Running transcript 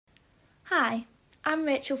Hi, I'm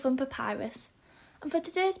Rachel from Papyrus, and for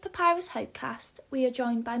today's Papyrus Hopecast, we are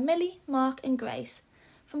joined by Millie, Mark and Grace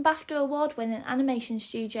from BAFTA award-winning animation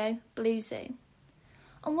studio Blue Zoo.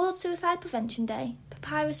 On World Suicide Prevention Day,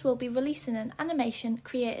 Papyrus will be releasing an animation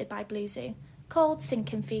created by Blue Zoo called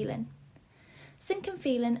Sinking Feeling. Sinking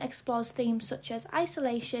Feeling explores themes such as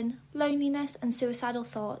isolation, loneliness and suicidal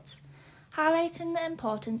thoughts, highlighting the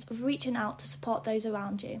importance of reaching out to support those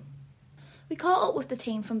around you. We caught up with the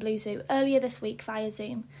team from Blue Zoo earlier this week via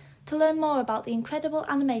Zoom to learn more about the incredible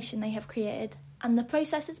animation they have created and the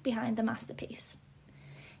processes behind the masterpiece.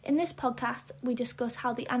 In this podcast, we discuss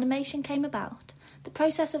how the animation came about, the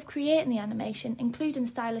process of creating the animation including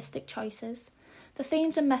stylistic choices, the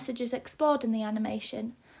themes and messages explored in the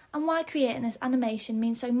animation, and why creating this animation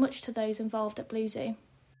means so much to those involved at Blue Zoo.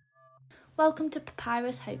 Welcome to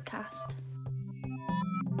Papyrus Hopecast.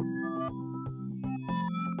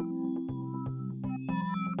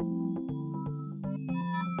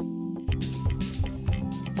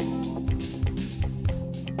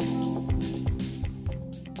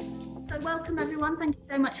 Welcome everyone, thank you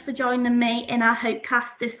so much for joining me in our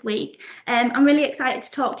Hopecast this week. I'm really excited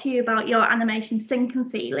to talk to you about your animation Sinking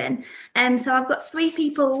Feeling. So I've got three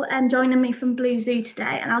people joining me from Blue Zoo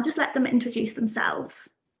today, and I'll just let them introduce themselves.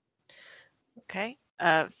 Okay,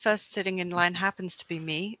 first sitting in line happens to be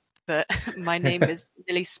me, but my name is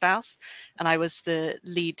Millie Spouse, and I was the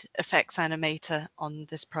lead effects animator on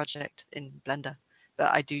this project in Blender,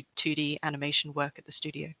 but I do 2D animation work at the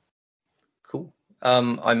studio. Cool.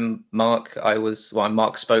 I'm Mark. I'm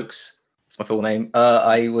Mark Spokes. That's my full name.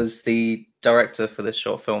 I was the director for this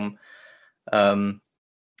short film, and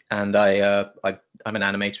I'm an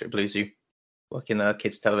animator at Blue Zoo, work in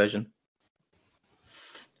kids television.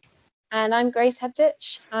 And I'm Grace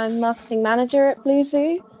Hebditch. I'm marketing manager at Blue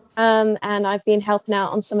Zoo, and I've been helping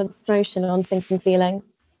out on some of the promotion on Sinking Feeling.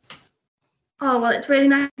 Oh, well, it's really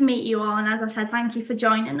nice to meet you all, and as I said, thank you for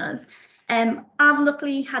joining us. I've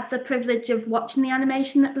luckily had the privilege of watching the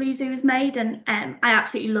animation that Blue Zoo has made, and I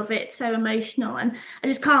absolutely love it. It's so emotional, and I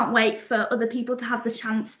just can't wait for other people to have the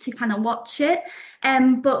chance to kind of watch it.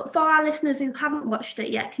 But for our listeners who haven't watched it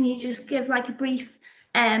yet, can you just give like a brief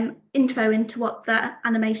intro into what the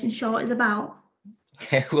animation short is about?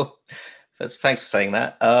 Okay, well, thanks for saying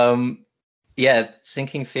that.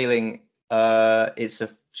 Sinking Feeling, it's a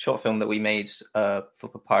short film that we made for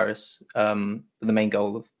Papyrus, with the main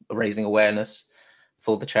goal of raising awareness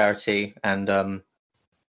for the charity, and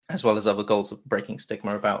as well as other goals of breaking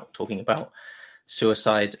stigma about talking about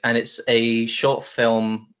suicide. And it's a short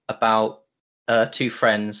film about two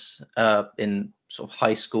friends in sort of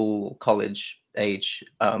high school or college age,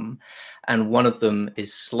 and one of them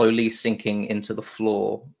is slowly sinking into the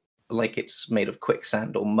floor like it's made of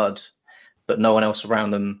quicksand or mud, but no one else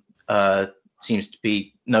around them seems to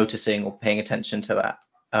be noticing or paying attention to that.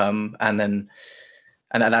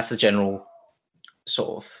 And that's the general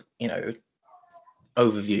sort of,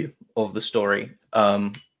 overview of the story.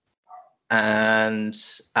 And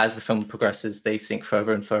as the film progresses, they sink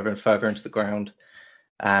further and further and further into the ground.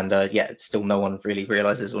 And still no one really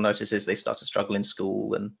realizes or notices. They start to struggle in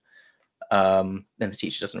school, and then the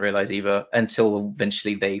teacher doesn't realize either, until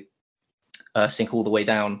eventually they sink all the way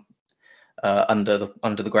down under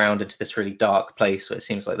the ground into this really dark place where it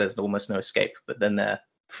seems like there's almost no escape. But then their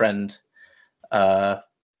friend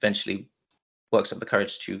eventually works up the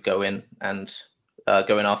courage to go in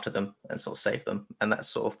after them and sort of save them. And that's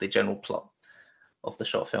sort of the general plot of the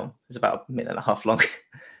short film. It's about a minute and a half long,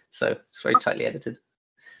 so it's very tightly edited.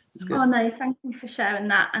 It's good. Oh no, thank you for sharing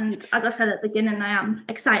that. And as I said at the beginning, I am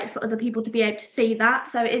excited for other people to be able to see that.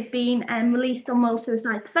 So it is being released on World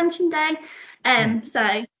Suicide Prevention Day,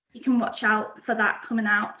 so you can watch out for that coming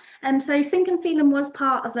out. So Sinking Feeling was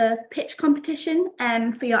part of a pitch competition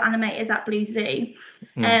for your animators at Blue Zoo.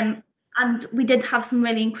 And we did have some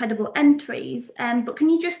really incredible entries. But can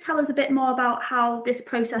you just tell us a bit more about how this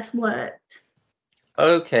process worked?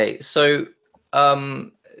 Okay, so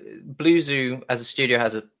Blue Zoo as a studio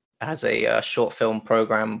has a short film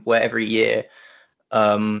program where every year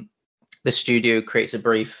the studio creates a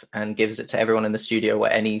brief and gives it to everyone in the studio,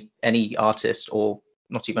 where any artist, or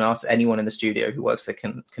not even artist, anyone in the studio who works there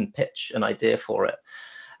can pitch an idea for it.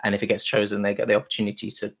 And if it gets chosen, they get the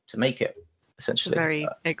opportunity to make it, essentially. Very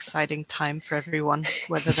exciting time for everyone,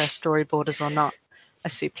 whether they're storyboarders or not. I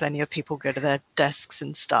see plenty of people go to their desks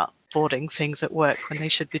and start boarding things at work when they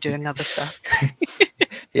should be doing other stuff.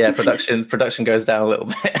 Yeah, production goes down a little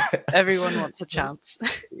bit. Everyone wants a chance.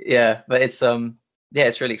 Yeah, but it's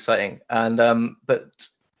really exciting. And but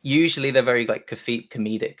usually they're very like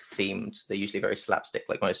comedic themed. They're usually very slapstick,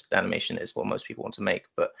 like most animation is what most people want to make.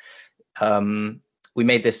 But we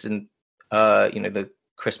made this in the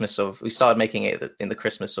Christmas of, we started making it in the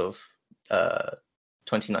Christmas of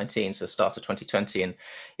 2019, so start of 2020, and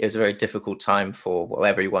it was a very difficult time for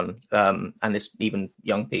everyone, and this even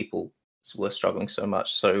young people were struggling so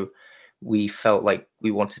much. So we felt like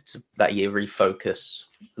we wanted to that year refocus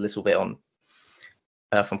a little bit on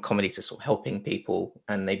from comedy to sort of helping people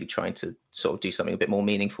and maybe trying to sort of do something a bit more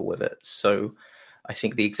meaningful with it. So I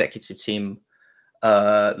think the executive team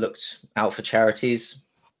looked out for charities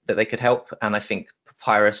that they could help, and I think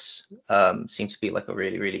Papyrus seemed to be like a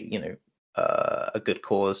really, really, a good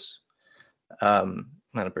cause and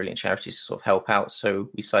a brilliant charity to sort of help out. So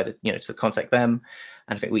we decided, to contact them,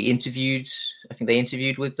 and I think they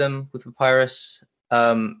interviewed with Papyrus,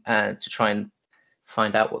 and to try and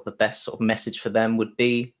find out what the best sort of message for them would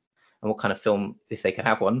be, and what kind of film, if they could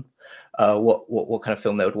have one, what kind of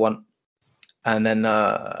film they would want. And then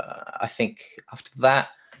I think after that,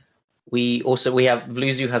 we have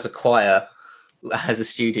Blue Zoo has a choir, has a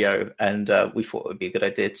studio, and we thought it would be a good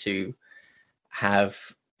idea to have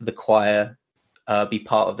the choir be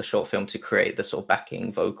part of the short film to create the sort of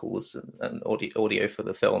backing vocals and audio for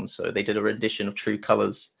the film. So they did a rendition of True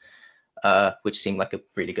Colors, which seemed like a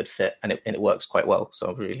really good fit, and it works quite well. So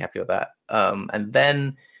I'm really happy with that. And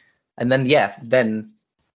then the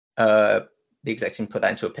exec team put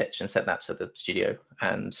that into a pitch and sent that to the studio,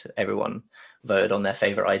 and everyone voted on their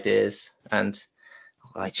favorite ideas, and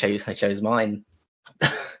I chose mine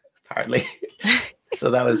apparently. So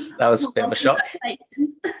that was a bit of a shock.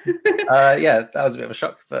 Yeah, that was a bit of a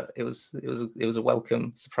shock, but it was a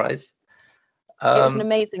welcome surprise. It was an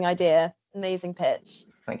amazing idea, amazing pitch.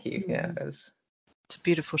 Thank you. Yeah, it's a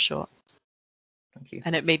beautiful short. Thank you.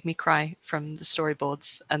 And it made me cry from the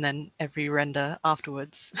storyboards and then every render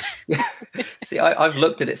afterwards. See, I've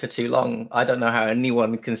looked at it for too long. I don't know how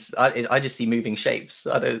anyone can. I just see moving shapes.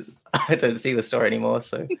 I don't see the story anymore.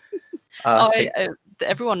 So,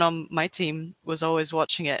 everyone on my team was always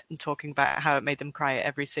watching it and talking about how it made them cry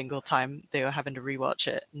every single time they were having to rewatch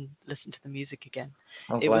it and listen to the music again.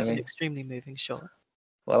 It was an extremely moving short.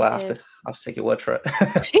 Well, I have to take your word for it.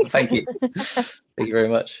 Thank you. Thank you very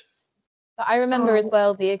much. But I remember as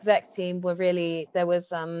well, the exec team were really, there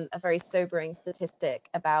was a very sobering statistic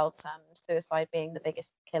about suicide being the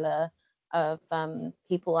biggest killer of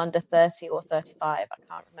people under 30 or 35. I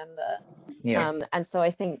can't remember. Yeah. And so I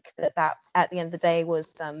think that at the end of the day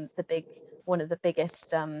was one of the biggest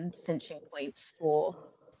cinching points for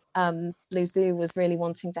Blue Zoo, was really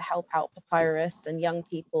wanting to help out Papyrus and young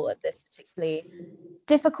people at this particularly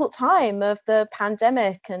difficult time of the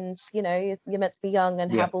pandemic. And you're meant to be young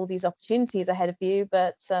and have all these opportunities ahead of you,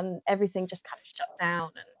 but everything just kind of shut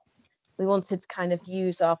down, and we wanted to kind of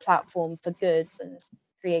use our platform for good and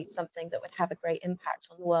create something that would have a great impact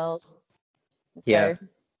on the world. Yeah. So,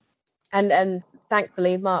 and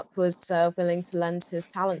thankfully Mark was willing to lend his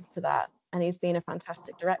talents to that, and he's been a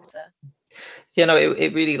fantastic director. Yeah, no,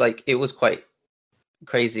 it really, it was quite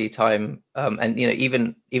crazy time, and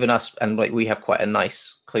even us, and we have quite a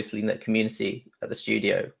nice, closely knit community at the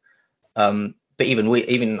studio, but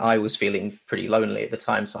even I was feeling pretty lonely at the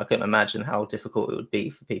time, so I couldn't imagine how difficult it would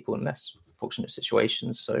be for people in less fortunate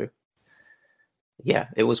situations. So yeah,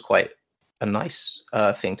 it was quite a nice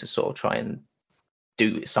thing to sort of try and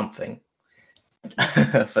do something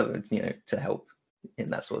for to help in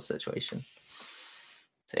that sort of situation.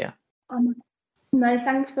 So yeah. No,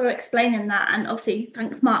 thanks for explaining that, and obviously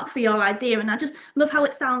thanks Mark for your idea. And I just love how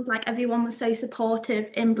it sounds like everyone was so supportive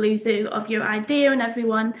in Blue Zoo of your idea, and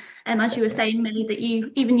everyone, as you were saying, Millie, that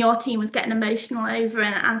even your team was getting emotional over,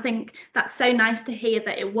 and I think that's so nice to hear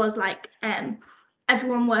that it was like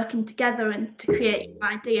everyone working together and to create your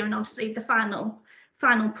idea, and obviously the final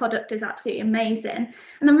product is absolutely amazing.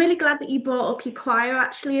 And I'm really glad that you brought up your choir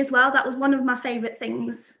actually as well. That was one of my favourite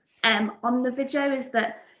things on the video, is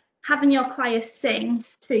that having your choir sing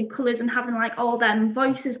True Colours and having all them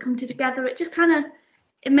voices come together, it just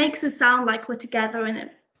it makes us sound like we're together,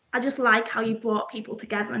 and I just like how you brought people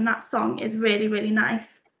together, and that song is really, really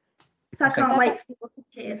nice. So I can't wait for people to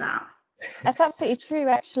hear that. That's absolutely true,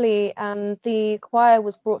 actually. The choir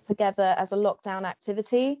was brought together as a lockdown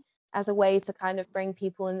activity, as a way to kind of bring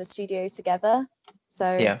people in the studio together.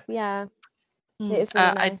 So yeah, it is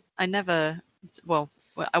really nice.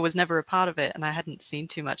 I was never a part of it, and I hadn't seen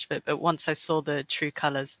too much of it, but once I saw the True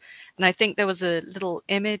Colors, and I think there was a little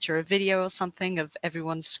image or a video or something of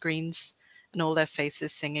everyone's screens and all their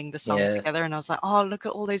faces singing the song together, and I was like, oh, look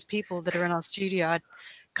at all those people that are in our studio. I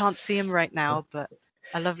can't see them right now, but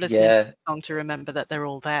I love listening to the song to remember that they're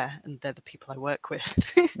all there and they're the people I work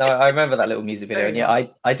with. No, I remember that little music video,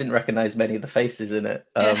 and I didn't recognize many of the faces in it,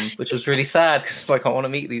 which was really sad, because I want to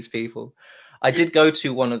meet these people. I did go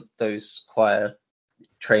to one of those choir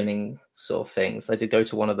training sort of things. I did go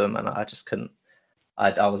to one of them, and I just couldn't.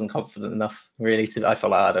 I wasn't confident enough really to. I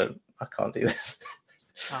felt like I can't do this.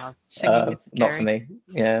 Singing is not for me.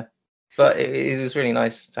 Yeah, but it was really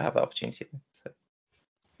nice to have the opportunity. So.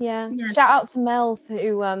 Yeah. Shout out to Mel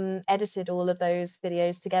who edited all of those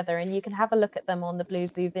videos together, and you can have a look at them on the Blue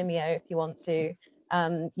Zoo Vimeo if you want to.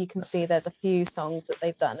 You can see there's a few songs that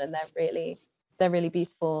they've done, and they're really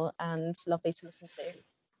beautiful and lovely to listen to.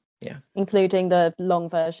 Yeah, including the long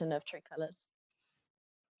version of True Colours.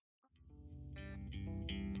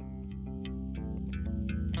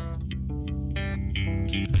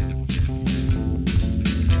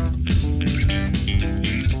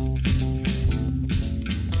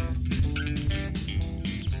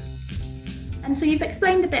 And so you've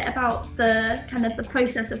explained a bit about the kind of the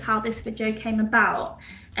process of how this video came about.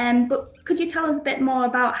 But could you tell us a bit more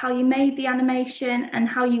about how you made the animation and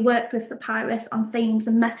how you worked with Papyrus on themes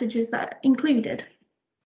and messages that are included?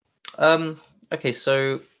 Okay,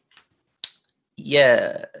 so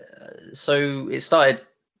yeah, so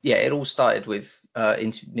it all started with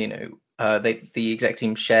the exec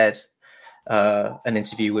team shared an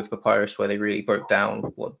interview with Papyrus where they really broke down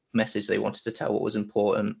what message they wanted to tell, what was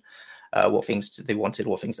important, what things they wanted,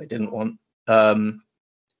 what things they didn't want.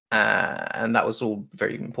 And that was all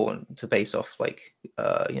very important to base off,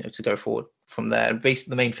 to go forward from there. And basically,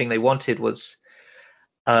 the main thing they wanted was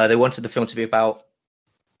they wanted the film to be about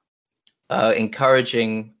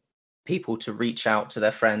encouraging people to reach out to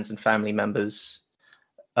their friends and family members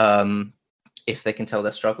if they can tell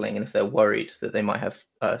they're struggling and if they're worried that they might have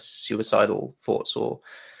suicidal thoughts or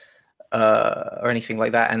anything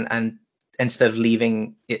like that, and instead of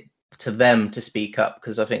leaving it to them to speak up,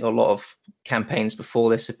 because I think a lot of campaigns before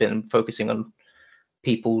this have been focusing on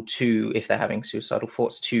people to, if they're having suicidal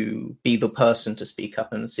thoughts, to be the person to speak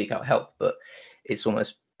up and seek out help, but it's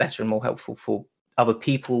almost better and more helpful for other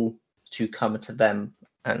people to come to them.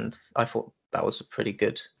 And I thought that was a pretty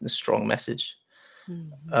good and strong message.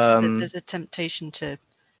 There's a temptation to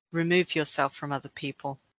remove yourself from other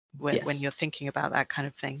people when you're thinking about that kind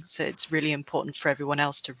of thing, so it's really important for everyone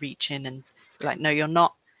else to reach in and be like, no, you're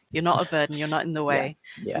not a burden, you're not in the way.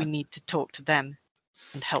 We need to talk to them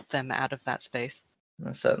and help them out of that space.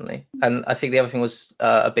 Certainly. And I think the other thing was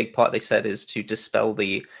a big part they said is to dispel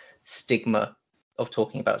the stigma of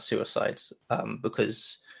talking about suicide,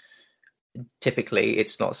 because typically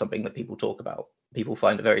it's not something that people talk about. People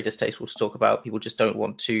find it very distasteful to talk about. People just don't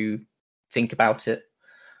want to think about it.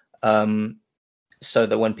 So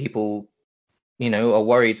that when people, are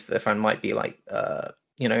worried that their friend might be like, they're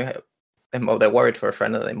worried for a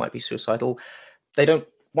friend that they might be suicidal, they don't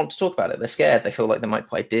want to talk about it. They're scared. They feel like they might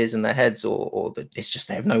put ideas in their heads, or that it's just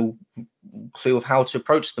they have no clue of how to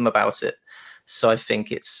approach them about it. So I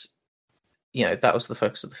think it's, that was the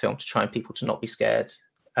focus of the film, to try and people to not be scared,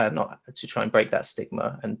 not to try and break that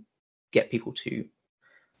stigma and get people to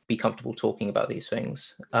be comfortable talking about these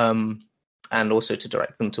things, and also to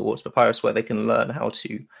direct them towards Papyrus, where they can learn how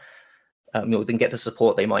to then get the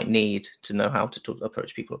support they might need to know how to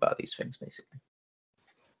approach people about these things, basically.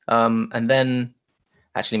 And then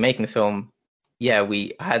actually making the film,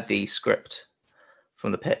 we had the script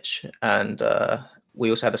from the pitch, and we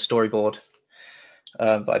also had a storyboard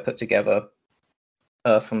that I put together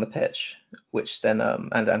from the pitch, which then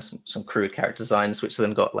and some crude character designs, which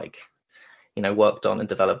then got worked on and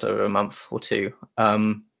developed over a month or two,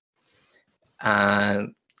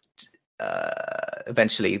 and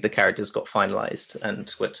eventually the characters got finalized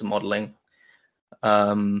and went to modeling,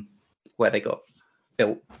 where they got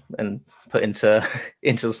built and put into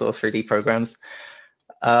sort of 3D programs,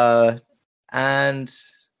 and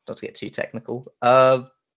not to get too technical,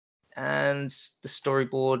 and the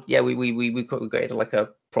storyboard, we created like a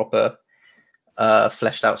proper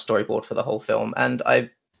fleshed out storyboard for the whole film, and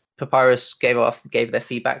Papyrus gave their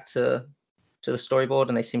feedback to the storyboard,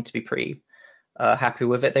 and they seemed to be pretty happy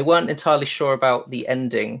with it. They weren't entirely sure about the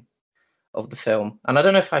ending of the film, and I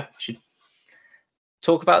don't know if I should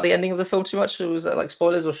talk about the ending of the film too much. Was that like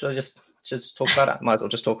spoilers, or should I just talk about it? Might as well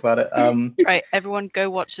just talk about it. Right, everyone, go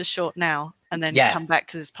watch the short now, and then come back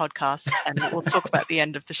to this podcast, and we'll talk about the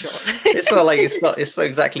end of the short. It's not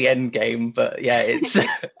exactly end game, but it's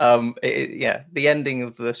the ending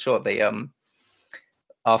of the short. They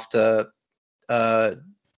after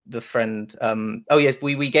the friend,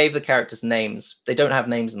 we gave the characters names. They don't have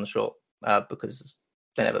names in the short because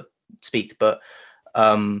they never speak, but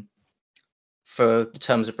for the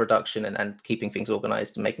terms of production and keeping things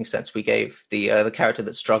organized and making sense, we gave the character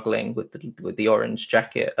that's struggling with the orange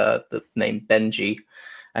jacket the name Benji,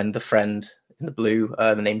 and the friend in the blue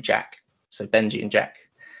the name Jack. So Benji and Jack.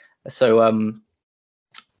 So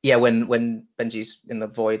yeah, when Benji's in the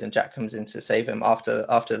void and Jack comes in to save him, after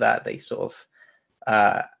that they sort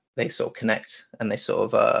of connect, and they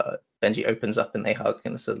sort of Benji opens up and they hug,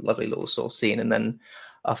 and it's a lovely little sort of scene. And then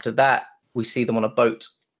after that we see them on a boat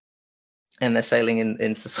and they're sailing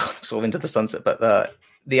into sort of into the sunset. But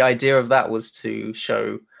the idea of that was to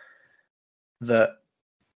show that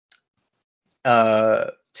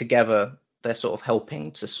together they're sort of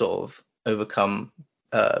helping to sort of overcome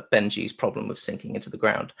Benji's problem of sinking into the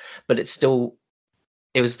ground. But it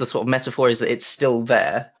was the sort of metaphor is that it's still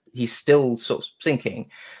there. He's still sort of sinking,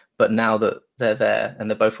 but now that they're there and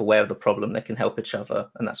they're both aware of the problem, they can help each other,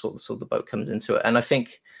 and that's what sort of the boat comes into it. And I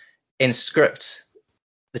think in script,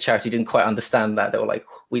 the charity didn't quite understand that. They were like,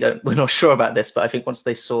 we're not sure about this. But I think once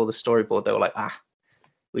they saw the storyboard, they were like,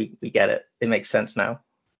 we get it. It makes sense now.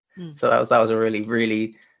 So that was a really,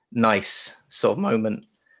 really nice sort of moment.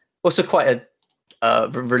 Also quite a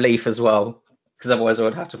relief as well, because otherwise I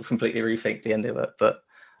would have to completely rethink the end of it. But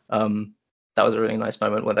that was a really nice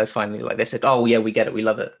moment when they finally, like, they said, oh yeah, we get it, we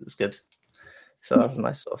love it, it's good. So that was a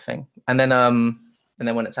nice sort of thing. And then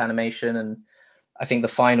when it's animation, and I think the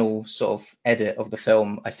final sort of edit of the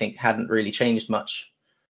film, I think, hadn't really changed much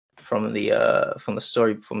from the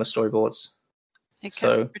storyboards. It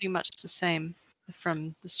kept pretty much the same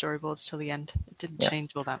from the storyboards till the end. It didn't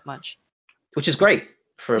change all that much, which is great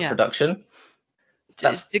for a production.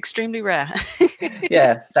 It's extremely rare.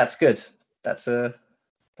 Yeah, that's good. That's a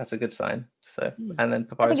good sign. So, and then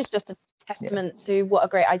Papyrus, I think it's just a testament to what a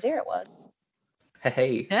great idea it was.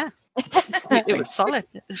 Hey. Yeah. It was solid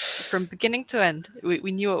from beginning to end.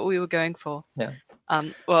 We knew what we were going for. Yeah.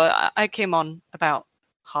 Well, I came on about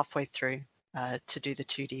halfway through to do the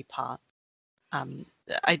 2D part.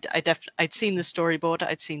 I'd seen the storyboard,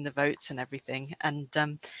 I'd seen the votes and everything, and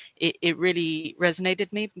it really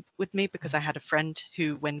resonated with me because I had a friend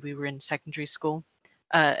who, when we were in secondary school,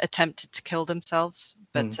 attempted to kill themselves,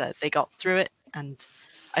 but they got through it, and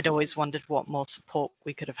I'd always wondered what more support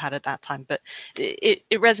we could have had at that time. But it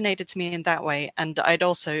resonated to me in that way, and I'd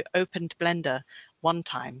also opened Blender one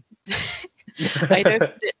time. I'd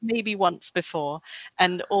opened it maybe once before,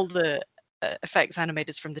 and all the effects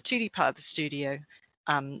animators from the 2D part of the studio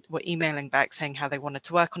were emailing back saying how they wanted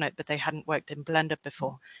to work on it, but they hadn't worked in Blender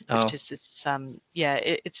before, which is this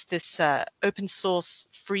it's this open source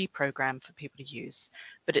free program for people to use,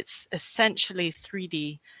 but it's essentially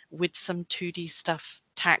 3D with some 2D stuff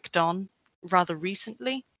tacked on rather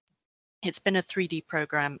recently. It's been a 3D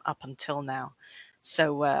program up until now.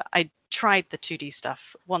 So I tried the 2D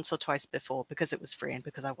stuff once or twice before because it was free and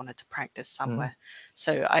because I wanted to practice somewhere.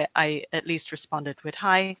 So I at least responded with,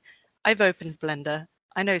 "Hi, I've opened Blender.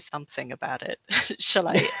 I know something about it. Shall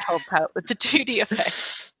I help out with the 2D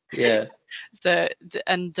effects?" Yeah. So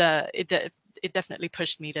and it definitely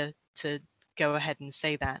pushed me to go ahead and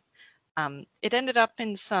say that. It ended up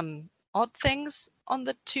in some odd things on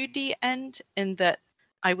the 2D end, in that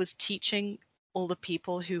I was teaching all the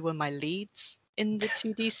people who were my leads in the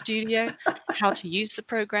 2D studio how to use the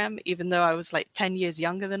program, even though I was like 10 years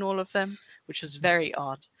younger than all of them, which was very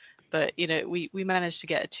odd. But, you know, we managed to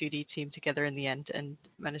get a 2D team together in the end and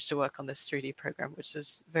managed to work on this 3D program, which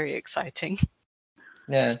is very exciting.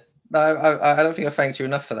 Yeah. No, I don't think I thanked you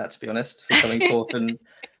enough for that, to be honest, for coming forth and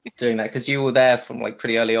doing that, because you were there from like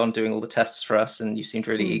pretty early on doing all the tests for us, and you seemed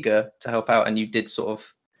really eager to help out, and you did sort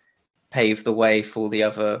of pave the way for the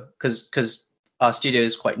other, because our studio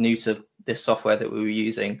is quite new to this software that we were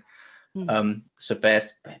using. So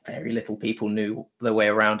very little people knew their way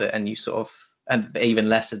around it, and you sort of, and even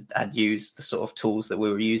less had used the sort of tools that we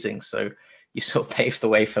were using. So you sort of paved the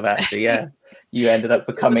way for that. So yeah, you ended up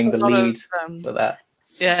becoming the lead for that.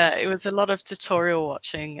 Yeah, it was a lot of tutorial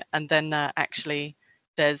watching, and then actually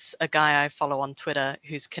there's a guy I follow on Twitter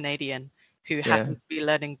who's Canadian who happened to be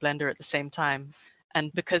learning Blender at the same time.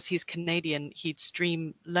 And because he's Canadian, he'd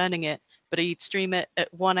stream learning it, but he'd stream it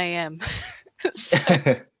at 1 a.m. So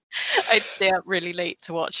I'd stay up really late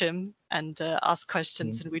to watch him and ask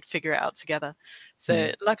questions, and we'd figure it out together.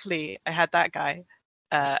 So luckily I had that guy,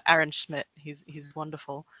 Aaron Schmidt. He's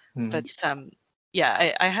wonderful. But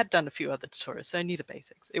yeah, I had done a few other tutorials, so I knew the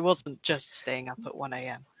basics. It wasn't just staying up at 1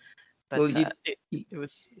 a.m. But it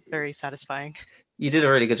was very satisfying. You did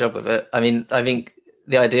a really good job of it. I mean, I think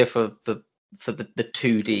the idea for the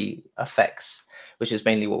 2D effects, which is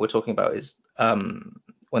mainly what we're talking about, is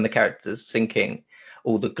when the character's sinking,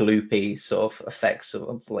 all the gloopy sort of effects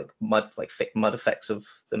of like mud, like thick mud effects of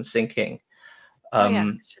them sinking.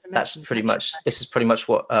 That's pretty much. This is pretty much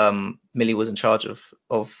what Millie was in charge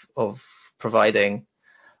of providing.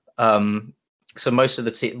 so most of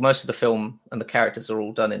the film and the characters are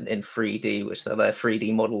all done in 3D, which they're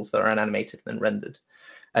 3D models that are animated and rendered,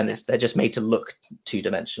 and they're just made to look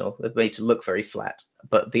two-dimensional. They're made to look very flat,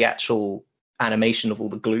 but the actual animation of all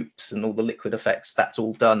the gloops and all the liquid effects, that's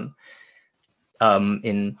all done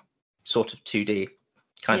in sort of 2D.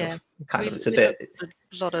 Kind of. It's a bit.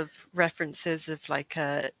 A lot of references of like,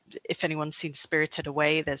 if anyone's seen Spirited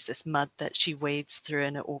Away, there's this mud that she wades through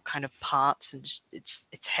and it all kind of parts, and it's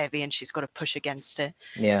heavy and she's got to push against it.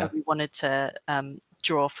 Yeah. And we wanted to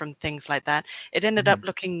draw from things like that. It ended up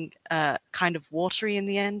looking kind of watery in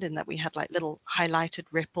the end, in that we had like little highlighted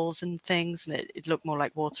ripples and things, and it looked more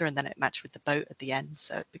like water, and then it matched with the boat at the end,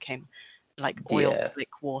 so it became like oil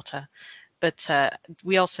slick water. But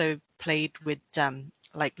we also played with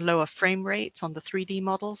like lower frame rates on the 3D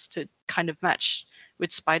models to kind of match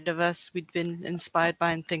with Spider-Verse we'd been inspired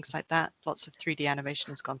by and things like that. Lots of 3D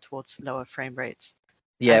animation has gone towards lower frame rates.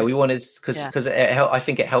 Yeah, we wanted, because I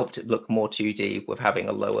think it helped it look more 2D with having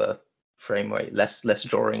a lower frame rate, less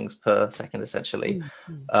drawings per second, essentially.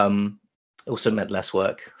 Also meant less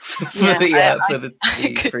work for the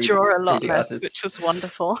I could draw a lot less, which was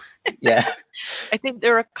wonderful. Yeah. I think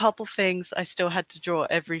there are a couple things I still had to draw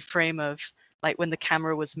every frame of, like when the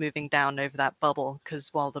camera was moving down over that bubble, because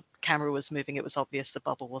while the camera was moving, it was obvious the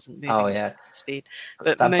bubble wasn't moving at speed.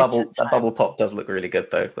 But that bubble pop does look really good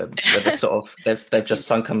though, where they're sort of they've just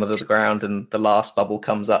sunk under the ground and the last bubble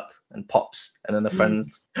comes up and pops, and then the friend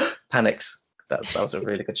panics. That was a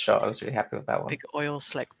really good shot. I was really happy with that one. Big oil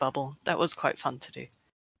slick bubble. That was quite fun to do.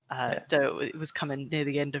 Though it was coming near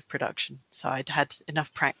the end of production, so I'd had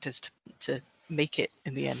enough practice to make it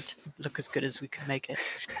in the end look as good as we could make it.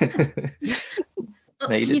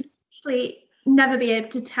 You'd actually never be able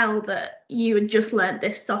to tell that you had just learnt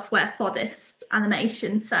this software for this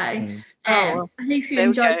animation, so I hope you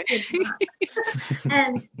enjoyed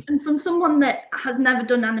that. And from someone that has never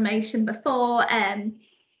done animation before, and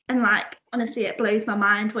like honestly it blows my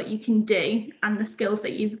mind what you can do and the skills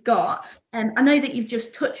that you've got. I know that you've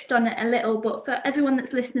just touched on it a little, but for everyone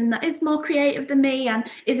that's listening that is more creative than me and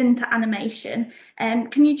is into animation,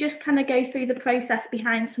 can you just kind of go through the process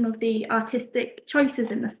behind some of the artistic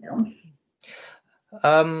choices in the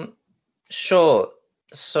film? Sure.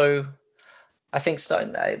 So I think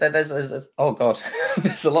starting there's oh god,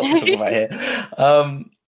 there's a lot to talk about here.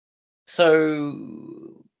 So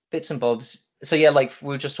bits and bobs. So yeah, like we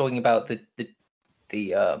were just talking about the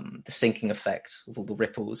sinking effect of all the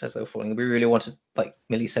ripples as they were falling. We really wanted, like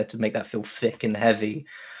Millie said, to make that feel thick and heavy,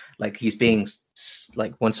 like he's being,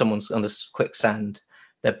 like when someone's under quicksand,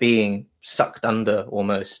 they're being sucked under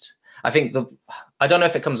almost. I think I don't know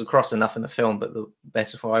if it comes across enough in the film, but the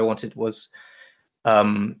metaphor I wanted was,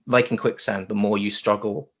 like in quicksand, the more you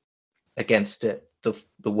struggle against it,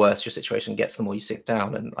 the worse your situation gets, the more you sit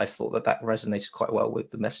down. And I thought that resonated quite well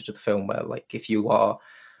with the message of the film, where like if you are,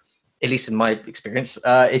 at least in my experience,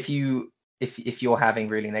 if you're having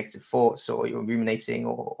really negative thoughts or you're ruminating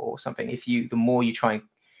or something,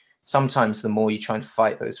 sometimes the more you try and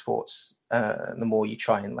fight those thoughts, the more you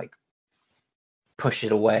try and like push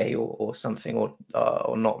it away or something, or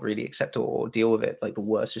not really accept or deal with it, like the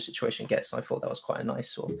worse your situation gets. And I thought that was quite a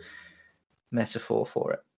nice sort of metaphor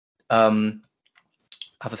for it.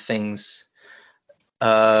 Other things,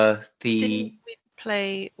 didn't we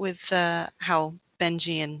play with how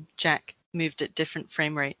Benji and Jack moved at different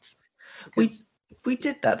frame rates? We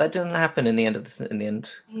did that. That didn't happen in the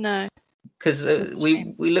end. No, because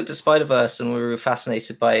we looked at Spider-Verse and we were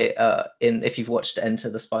fascinated by if you've watched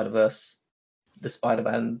Enter the Spider-Verse, the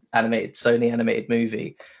Spider-Man Sony animated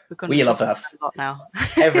movie. We love that a lot now.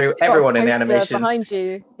 Everyone in the animation behind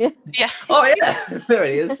you. Yeah. Oh yeah, there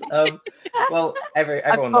it is. Well,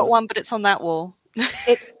 everyone. I've got one, but it's on that wall.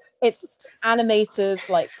 It's animators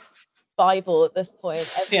like Bible at this point.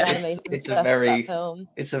 It's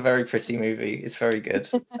a very pretty movie. It's very good.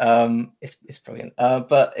 It's brilliant.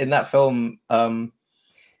 But in that film, the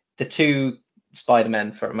two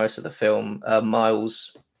Spider-Men for most of the film,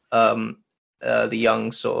 Miles, the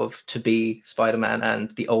young sort of to-be Spider-Man,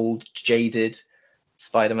 and the old jaded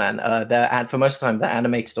Spider-Man, and for most of the time they're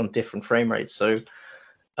animated on different frame rates. So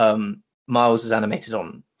Miles is animated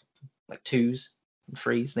on like 2s and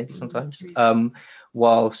 3s maybe sometimes,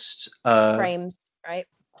 whilst frames, right?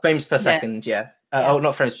 Frames per second, yeah. Oh,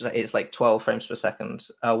 not frames per second. It's like 12 frames per second.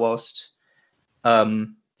 Whilst so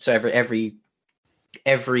every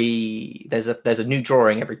there's a new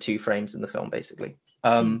drawing every 2 frames in the film, basically.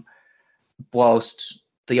 Whilst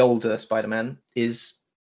the older Spider-Man is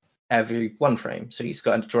every 1 frame, so he's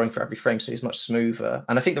got a drawing for every frame, so he's much smoother.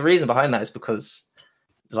 And I think the reason behind that is because,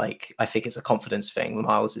 like, I think it's a confidence thing.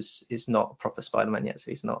 Miles is not a proper Spider-Man yet, so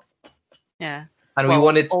he's not Yeah. And Well, we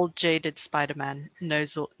wanted, old jaded Spider-Man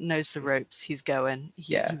knows the ropes. He's going.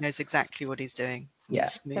 He Yeah. knows exactly what he's doing. He's Yeah.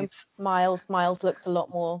 smooth. Miles looks a lot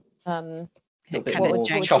more a little bit Kinda more what would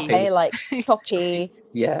you choppy. say, like choppy?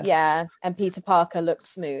 Yeah. Yeah, and Peter Parker looks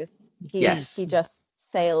smooth. Yes. He just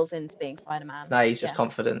sails into being Spider-Man. No, he's just Yeah.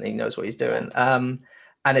 confident. He knows what he's doing.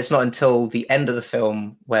 And it's not until the end of the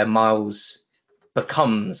film where Miles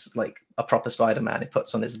becomes like a proper Spider-Man. He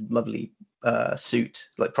puts on his lovely suit,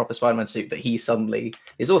 like proper Spider-Man suit, that he suddenly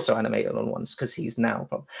is also animated on once because he's now.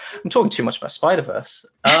 I'm talking too much about Spider-Verse.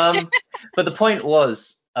 But the point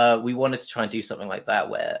was, we wanted to try and do something like that,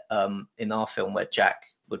 where in our film, where Jack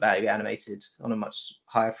would be animated on a much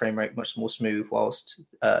higher frame rate, much more smooth, whilst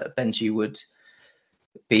Benji would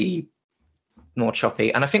be more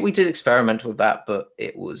choppy. And I think we did experiment with that, but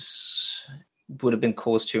it would have been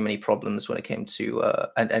caused too many problems when it came to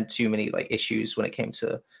and too many like issues when it came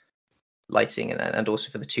to lighting and also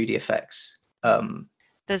for the 2D effects.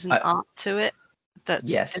 There's an art to it that's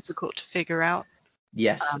Yes. difficult to figure out.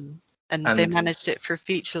 Yes. And they And- managed it for a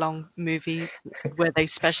feature-long movie where they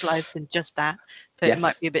specialized in just that, but Yes. it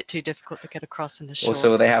might be a bit too difficult to get across in a short.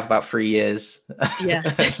 Also, they have about 3 years. Yeah.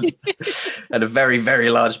 And a very, very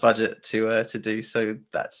large budget to do. So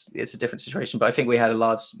it's a different situation. But I think we had a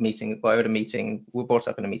large meeting. Well, we had a meeting. We brought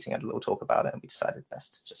up in a meeting, had a little talk about it, and we decided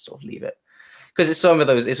best to just sort of leave it because it's some of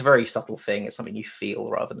those. It's a very subtle thing. It's something you feel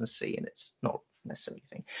rather than see, and it's not necessarily a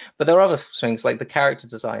thing. But there are other things like the character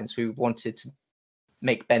designs. We wanted to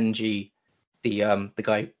make Benji the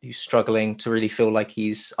guy who's struggling to really feel like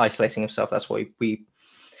he's isolating himself. That's why we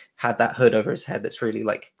had that hood over his head that's really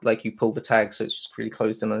like you pull the tag, so it's just really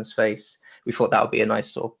closed in on his face. We thought that would be a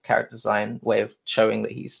nice sort of character design way of showing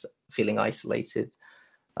that he's feeling isolated.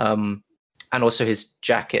 And also his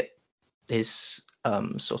jacket, his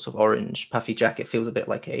sort of orange puffy jacket feels a bit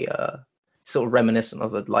like a sort of reminiscent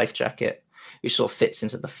of a life jacket, which sort of fits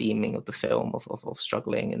into the theming of the film of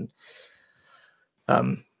struggling.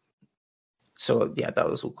 And so yeah, that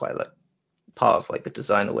was all quite like part of like the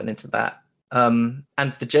design that went into that. And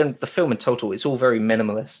the film in total, it's all very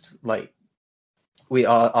minimalist. Like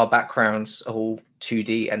our backgrounds are all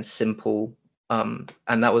 2D and simple, and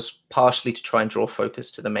that was partially to try and draw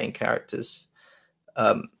focus to the main characters,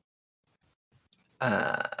 and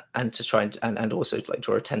to try and also like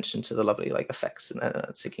draw attention to the lovely like effects and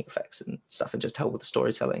syncing effects and stuff, and just help with the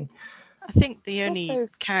storytelling. I think the only Also-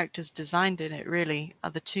 characters designed in it really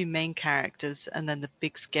are the two main characters and then the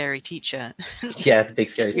big scary teacher. Yeah, the big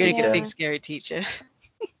scary Really teacher. good big scary teacher.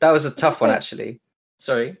 That was a tough one Also- actually.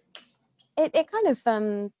 Sorry. It kind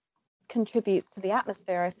of contributes to the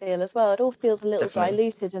atmosphere, I feel, as well. It all feels a little Definitely.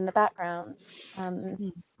 diluted in the background.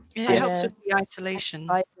 It Yes. helps with the isolation.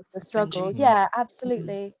 The struggle. Benji. Yeah,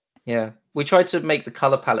 absolutely. Yeah, we tried to make the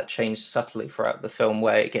color palette change subtly throughout the film,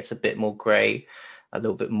 where it gets a bit more grey, a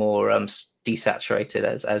little bit more desaturated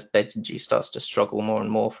as Benji starts to struggle more and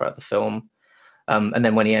more throughout the film, and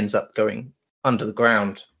then when he ends up going under the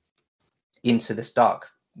ground into this dark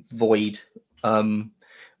void,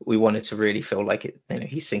 we wanted to really feel like it. You know,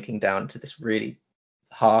 he's sinking down to this really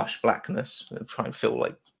harsh blackness, and try and feel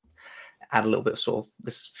like add a little bit of sort of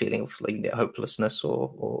this feeling of like hopelessness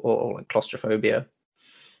or like claustrophobia.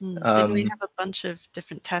 Didn't we have a bunch of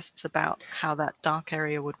different tests about how that dark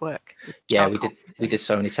area would work? with Yeah, we charcoal? did. We did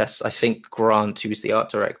so many tests. I think Grant, who's the art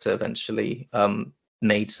director, eventually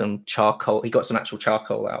made some charcoal. He got some actual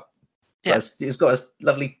charcoal out. Yeah. He's got his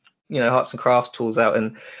lovely, arts and crafts tools out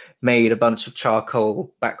and made a bunch of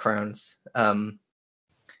charcoal backgrounds.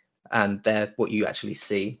 And they're what you actually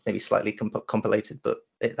see, maybe slightly compilated, but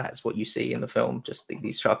that's what you see in the film. Just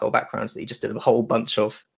these charcoal backgrounds that he just did a whole bunch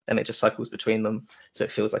of, and it just cycles between them, so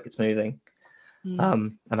it feels like it's moving.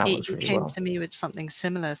 And that He works really came well. to me with something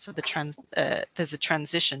similar for the there's a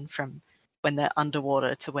transition from when they're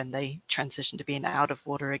underwater to when they transition to being out of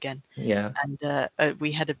water again. Yeah. And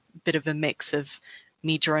we had a bit of a mix of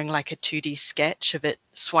me drawing like a 2D sketch of it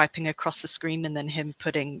swiping across the screen and then him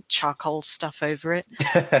putting charcoal stuff over it.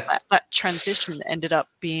 That transition ended up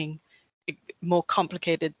being more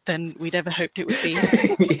complicated than we'd ever hoped it would be.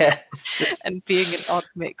 Yes. And being an odd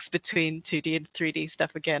mix between 2D and 3D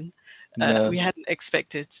stuff again. No. We hadn't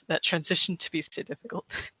expected that transition to be so difficult.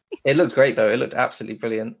 It looked great though. It looked absolutely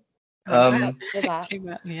brilliant. With It that. came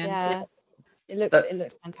out in the end. Yeah, it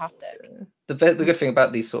looks fantastic. The good thing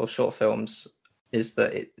about these sort of short films is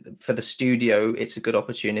that for the studio, it's a good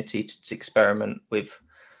opportunity to experiment with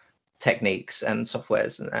techniques and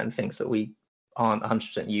softwares and things that we aren't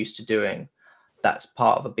 100% used to doing. That's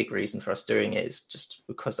part of a big reason for us doing it, is just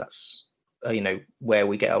because that's where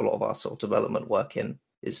we get a lot of our sort of development work in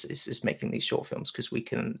is making these short films, because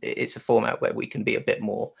it's a format where we can be a bit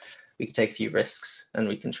more, we can take a few risks and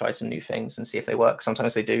we can try some new things and see if they work.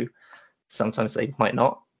 Sometimes they do, sometimes they might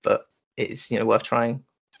not, but it's worth trying.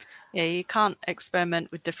 Yeah, you can't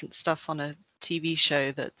experiment with different stuff on a TV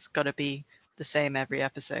show that's got to be the same every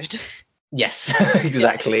episode. Yes,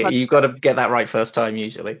 exactly. You've got to get that right first time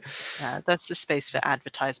usually. Yeah, that's the space for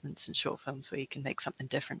advertisements and short films where you can make something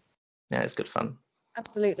different. Yeah, it's good fun.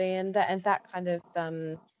 Absolutely, and that kind of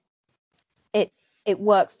it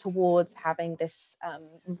works towards having this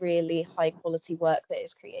really high quality work that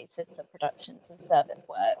is created for productions and service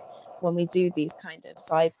work. When we do these kind of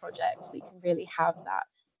side projects, we can really have that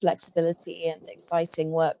flexibility and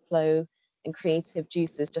exciting workflow and creative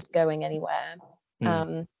juices just going anywhere.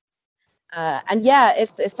 And yeah,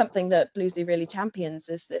 it's something that Blue Zoo really champions,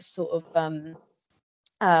 is this sort of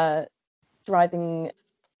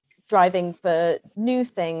driving for new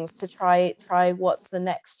things, to try what's the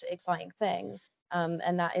next exciting thing.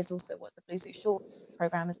 And that is also what the Blue Zoo Shorts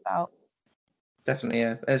program is about. Definitely,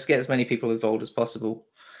 yeah. Let's get as many people involved as possible,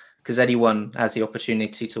 because anyone has the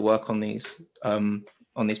opportunity to work on these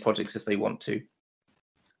projects if they want to.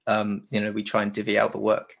 We try and divvy out the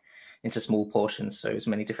work into small portions, so as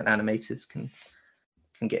many different animators can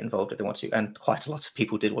get involved if they want to. And quite a lot of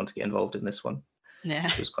people did want to get involved in this one. Yeah,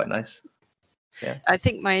 which was quite nice. Yeah, I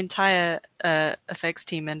think my entire effects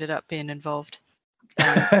team ended up being involved.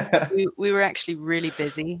 We were actually really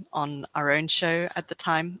busy on our own show at the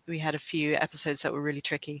time. We had a few episodes that were really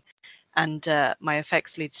tricky, and my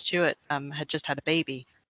effects lead Stuart had just had a baby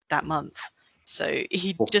that month, so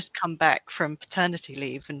he'd just come back from paternity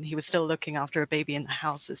leave, and he was still looking after a baby in the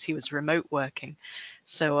house as he was remote working.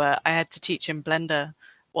 So I had to teach him Blender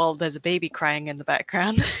while there's a baby crying in the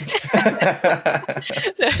background. There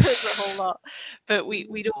was a whole lot, but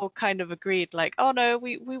we'd all kind of agreed, like, oh no,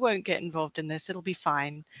 we won't get involved in this, it'll be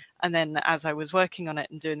fine. And then as I was working on it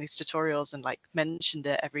and doing these tutorials and like mentioned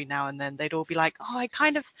it every now and then, they'd all be like, oh, I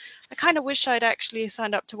kind of wish I'd actually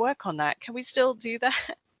signed up to work on that, can we still do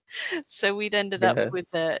that? So we'd ended up with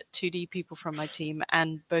the 2D people from my team,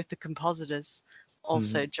 and both the compositors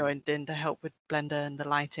also joined in to help with Blender and the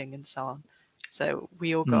lighting and so on. So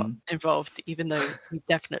we all got involved, even though we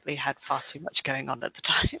definitely had far too much going on at the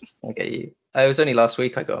time. I get you. It was only last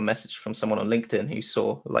week I got a message from someone on LinkedIn who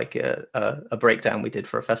saw like a breakdown we did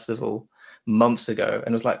for a festival months ago,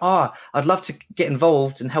 and was like, "Oh, I'd love to get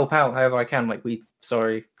involved and help out however I can." Like,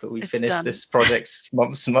 sorry, but we finished this project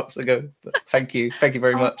months and months ago. But thank you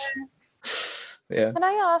very much. Yeah. Can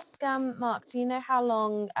I ask, Mark, do you know how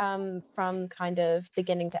long from kind of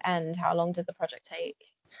beginning to end, how long did the project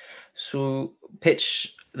take? So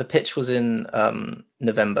the pitch was in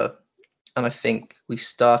November, and I think we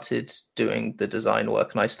started doing the design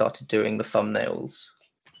work, and I started doing the thumbnails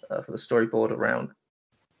for the storyboard around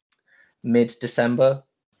mid-December,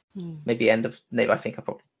 maybe I think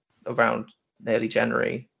around early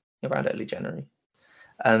January,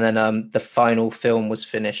 and then the final film was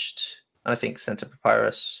finished, I think, sent to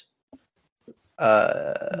Papyrus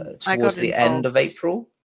towards the end of April.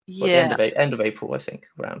 Yeah, end of April, I think,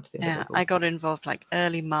 around the end of April. I got involved like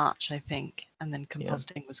early March, I think, and then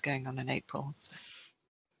compositing was going on in April. So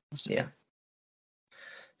yeah.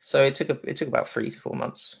 So it took about 3 to 4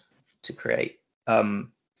 months to create.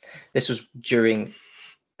 This was during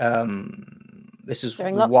lockdown.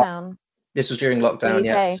 This was during lockdown,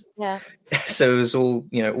 yeah. So it was all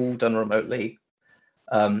done remotely.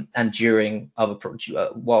 And during other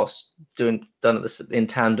whilst done this in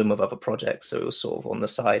tandem with other projects, so it was sort of on the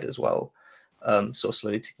side as well, sort of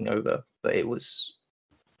slowly ticking over. But it was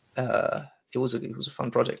a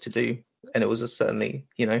fun project to do, and it was certainly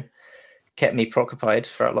kept me preoccupied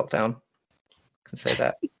throughout lockdown. I can say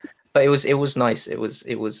that. But it was nice. It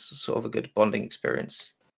was sort of a good bonding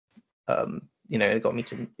experience. I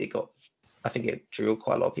think it drew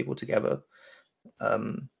quite a lot of people together.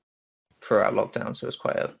 Throughout lockdown, so it was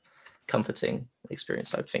quite a comforting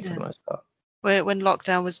experience, I think, for the most part. When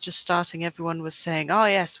lockdown was just starting, everyone was saying, "Oh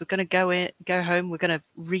yes, we're going to go home. We're going to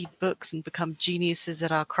read books and become geniuses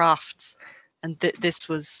at our crafts." And this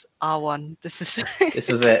was our one. This was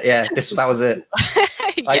it. Yeah, that was it.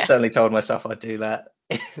 Yeah. I certainly told myself I'd do that.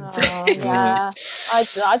 Oh, yeah.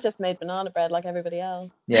 I just made banana bread like everybody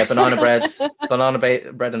else. Yeah, banana bread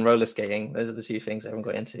and roller skating. Those are the two things I haven't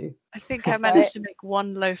got into. I think I managed to make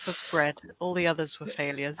one loaf of bread. All the others were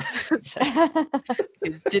failures. So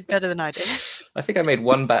it did better than I did. I think I made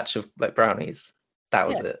one batch of like brownies. That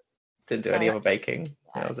was it. Didn't do any other baking.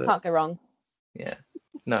 Yeah, that was it. Can't go wrong. Yeah.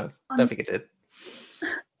 No, don't think it did.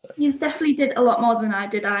 You definitely did a lot more than I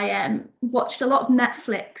did. I watched a lot of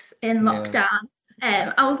Netflix in lockdown.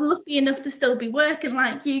 I was lucky enough to still be working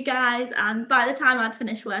like you guys, and by the time I'd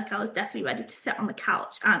finished work, I was definitely ready to sit on the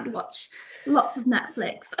couch and watch lots of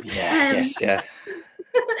Netflix. Yeah.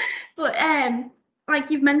 But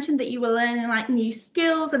like you've mentioned that you were learning like new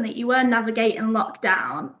skills and that you were navigating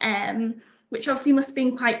lockdown, which obviously must have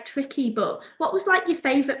been quite tricky. But what was like your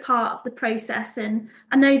favourite part of the process? And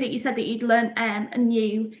I know that you said that you'd learned a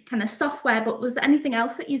new kind of software, but was there anything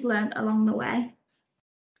else that you've learned along the way?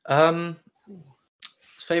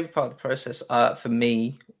 Favorite part of the process for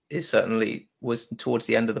me is certainly was towards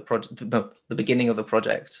the end of the project, the beginning of the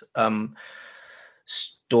project,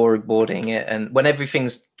 storyboarding it, and when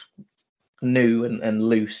everything's new and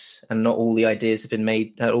loose and not all the ideas have been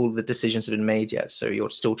made, all the decisions have been made yet, so you're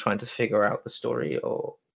still trying to figure out the story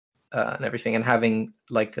or and everything, and having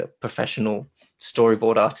like a professional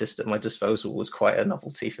storyboard artist at my disposal was quite a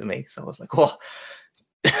novelty for me. So I was like, what?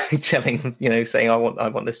 Telling, saying I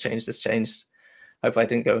want this changed. Hope I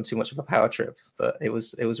didn't go on too much of a power trip, but it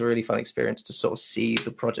was a really fun experience to sort of see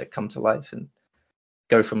the project come to life and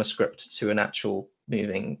go from a script to an actual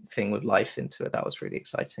moving thing with life into it. That was really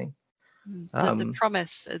exciting. The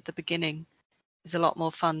promise at the beginning is a lot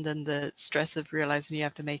more fun than the stress of realizing you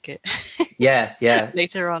have to make it. Yeah.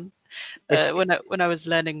 Later on, when I was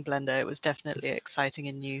learning Blender, it was definitely exciting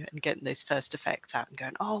and new, and getting those first effects out and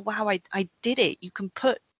going, oh wow, I did it. You can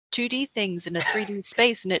put 2D things in a 3D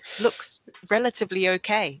space and it looks relatively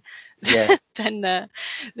okay. Yeah. then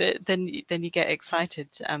you get excited.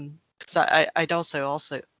 Because I'd also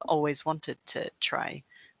always wanted to try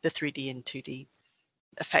the 3D and 2D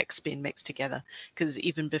effects being mixed together, because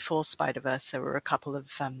even before Spider-Verse there were a couple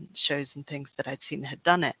of shows and things that I'd seen had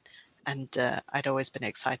done it, and I'd always been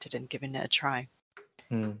excited and giving it a try.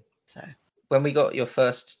 So when we got your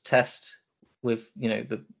first test with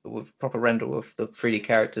with proper render of the 3D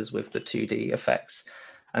characters with the 2D effects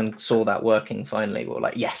and saw that working finally, we were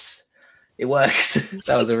like, yes, it works.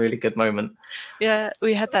 That was a really good moment. Yeah,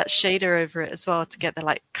 we had that shader over it as well to get the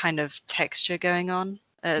like kind of texture going on.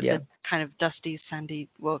 The kind of dusty, sandy,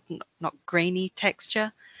 well, not grainy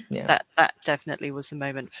texture. Yeah, that definitely was the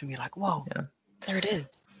moment for me. Like, whoa, there it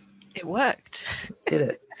is. It worked. Did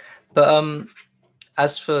it? But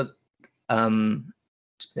as for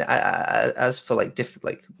like different,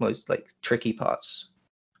 like most like tricky parts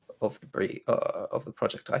of the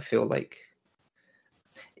project, I feel like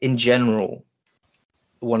in general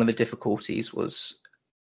one of the difficulties was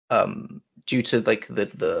due to like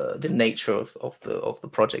the nature of the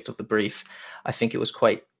project, of the brief. I think it was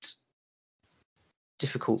quite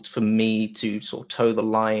difficult for me to sort of toe the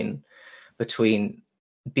line between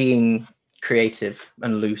being creative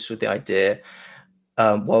and loose with the idea,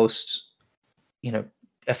 whilst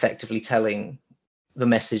effectively telling the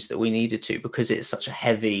message that we needed to, because it's such a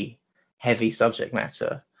heavy subject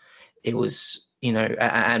matter. It was,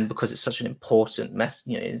 and because it's such an important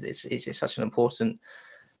it's such an important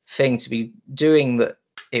thing to be doing, that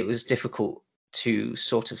it was difficult to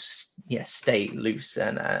sort of stay loose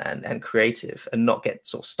and creative and not get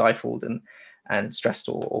sort of stifled and stressed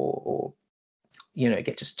or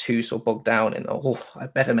get just too sort of bogged down in, I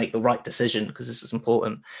better make the right decision because this is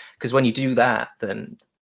important. Because when you do that, then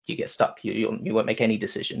you get stuck. You won't make any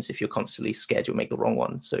decisions if you're constantly scared you'll make the wrong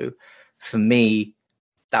one. So for me,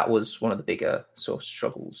 that was one of the bigger sort of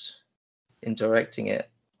struggles in directing it.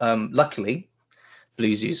 Luckily,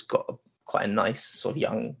 Blue Zoo's got quite a nice sort of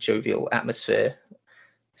young, jovial atmosphere,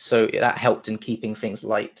 so that helped in keeping things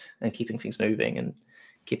light and keeping things moving and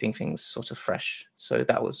keeping things sort of fresh. So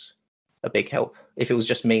that was a big help. If it was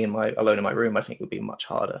just me alone in my room, I think it would be much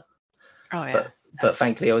harder. Oh yeah. But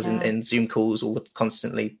thankfully I was in Zoom calls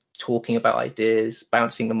constantly talking about ideas,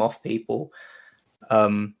 bouncing them off people,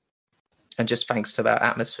 and just thanks to that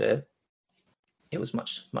atmosphere, it was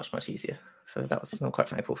much easier. So I'm quite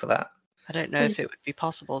thankful for that. I don't know if it would be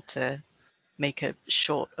possible to make a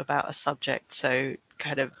short about a subject so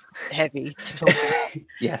kind of heavy to talk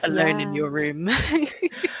about alone in your room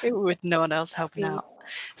with no one else helping out.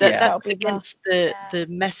 That's against the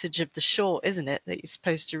message of the short, isn't it? That you're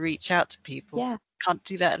supposed to reach out to people. Yeah. Can't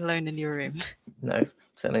do that alone in your room. No,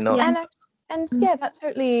 certainly not. And that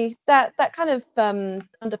totally that kind of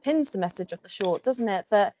underpins the message of the short, doesn't it?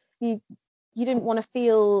 That you didn't want to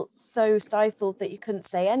feel so stifled that you couldn't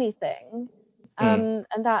say anything. And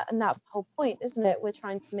that's the whole point, isn't it? We're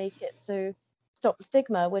trying to make it so stop the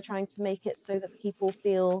stigma. We're trying to make it so that people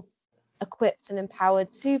feel equipped and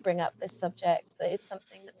empowered to bring up this subject, that it's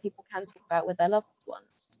something that people can talk about with their loved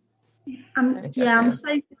ones. I'm so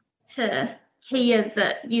glad to hear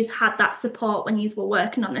that you had that support when you were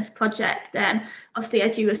working on this project. Obviously,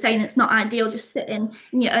 as you were saying, it's not ideal just sitting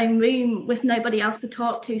in your own room with nobody else to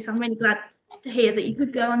talk to, so I'm really glad to hear that you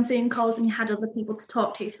could go on Zoom calls and you had other people to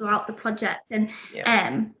talk to throughout the project. And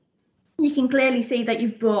you can clearly see that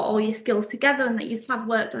you've brought all your skills together and that you have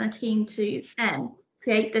worked on a team to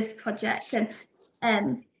create this project.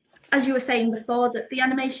 And as you were saying before, that the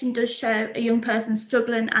animation does show a young person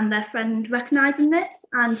struggling and their friend recognising this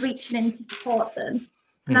and reaching in to support them.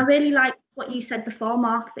 And I really like what you said before,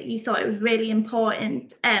 Mark, that you thought it was really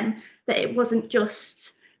important that it wasn't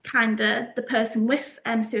just kind of the person with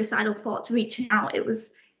suicidal thoughts reaching out.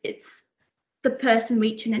 It's the person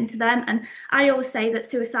reaching into them. And I always say that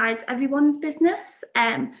suicide's everyone's business.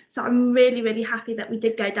 So I'm really, really happy that we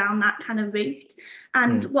did go down that kind of route.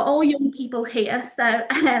 And we're all young people here. So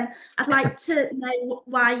I'd like to know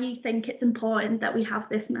why you think it's important that we have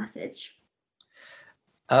this message.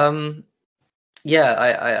 Yeah,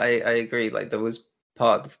 I agree. Like, there was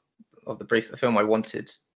part of the brief of the film, I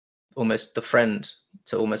wanted almost the friend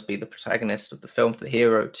to almost be the protagonist of the film, the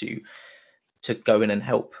hero, to go in and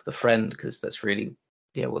help the friend, because that's really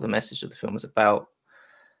what the message of the film is about.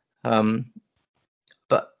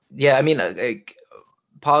 But yeah, I mean,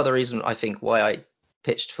 part of the reason I think why I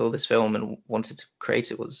pitched for this film and wanted to create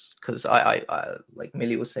it was because I like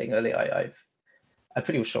Millie was saying earlier, I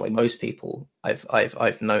pretty much like most people,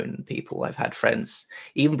 I've known people, I've had friends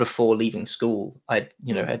even before leaving school. I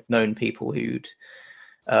had known people who'd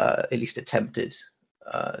at least attempted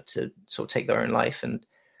to sort of take their own life, and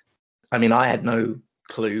I mean, I had no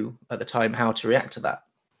clue at the time how to react to that.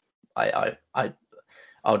 I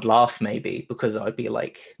would laugh maybe, because I'd be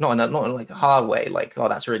like, not in like a hard way, like, oh,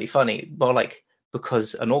 that's really funny, but like,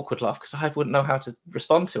 because an awkward laugh, because I wouldn't know how to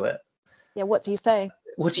respond to it. Yeah, what do you say?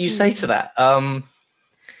 What do you say to that?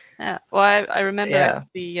 Yeah, well, I remember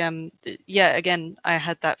again, I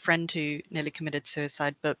had that friend who nearly committed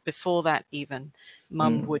suicide, but before that even,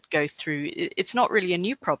 Mum would go through, it's not really a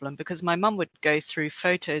new problem, because my mum would go through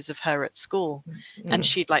photos of her at school and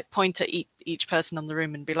she'd like point at each person on the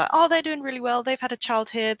room and be like, oh, they're doing really well, they've had a child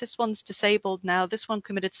here, this one's disabled now, this one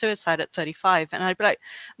committed suicide at 35. And I'd be like,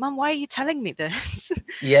 Mum, why are you telling me this?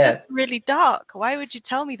 Yeah. That's really dark. Why would you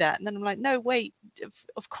tell me that? And then I'm like, no, wait,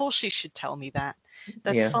 of course you should tell me that.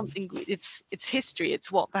 That's something, it's history, it's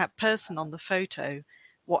what that person on the photo,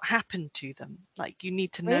 what happened to them. Like, you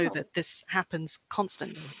need to know that this happens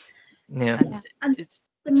constantly. And it's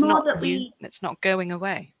not new, and it's not going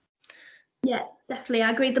away. Yeah, definitely,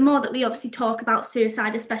 I agree. The more that we obviously talk about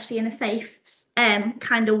suicide, especially in a safe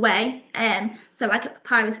kind of way, so like at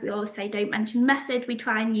Papyrus we always say don't mention method. We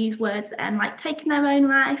try and use words like taking their own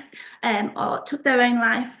life or took their own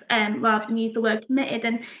life rather than use the word committed.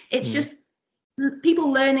 And it's just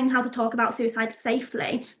people learning how to talk about suicide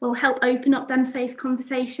safely will help open up them safe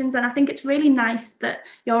conversations. And I think it's really nice that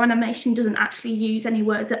your animation doesn't actually use any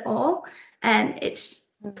words at all, and it's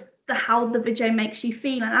how the video makes you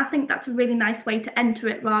feel. And I think that's a really nice way to enter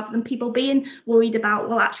it, rather than people being worried about,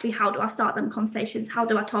 well, actually, how do I start them conversations, how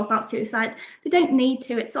do I talk about suicide? They don't need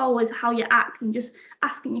to. It's always how you act and just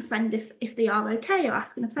asking your friend if they are okay, or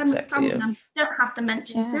asking a family member. You don't have to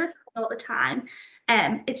mention suicide all the time.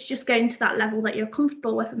 It's just going to that level that you're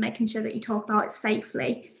comfortable with and making sure that you talk about it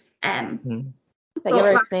safely. That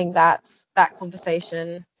you're opening that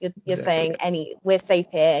conversation. You're saying we're safe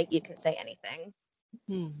here, you can say anything.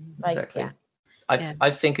 Exactly.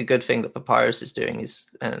 I think a good thing that Papyrus is doing is,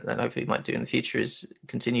 and hopefully might do in the future, is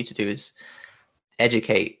continue to do, is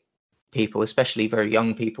educate people, especially very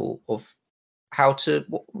young people, of how to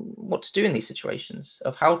what to do in these situations,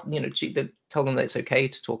 of how tell them that it's okay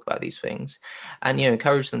to talk about these things, and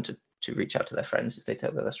encourage them to reach out to their friends if they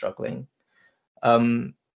tell that they're struggling,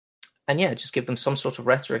 and just give them some sort of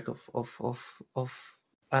rhetoric of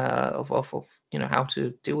how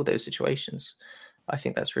to deal with those situations. I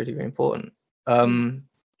think that's really, really important. And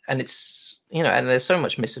it's and there's so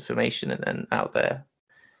much misinformation and out there,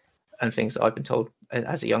 and things that I've been told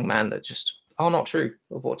as a young man that just are not true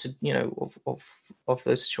of what to of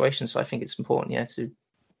those situations. So I think it's important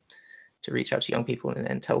to reach out to young people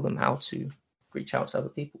and tell them how to reach out to other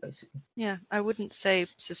people, basically. I wouldn't say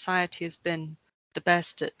society has been the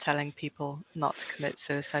best at telling people not to commit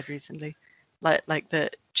suicide recently. Like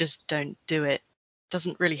that, just don't do it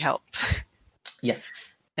doesn't really help.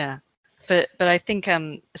 But I think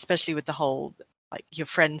especially with the whole, like, your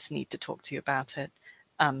friends need to talk to you about it.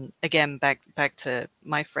 Again, back to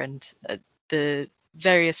my friend, the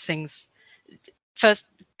various things. First,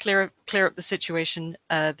 clear up the situation.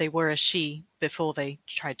 They were a she before they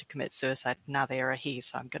tried to commit suicide. Now they are a he,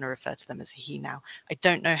 so I'm going to refer to them as a he now. I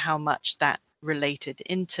don't know how much that related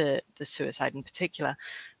into the suicide in particular,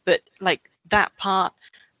 but like that part,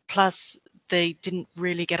 plus they didn't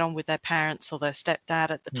really get on with their parents or their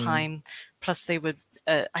stepdad at the time. Plus they would,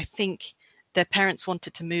 I think their parents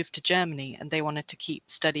wanted to move to Germany and they wanted to keep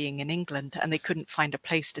studying in England, and they couldn't find a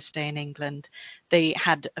place to stay in England. They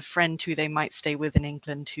had a friend who they might stay with in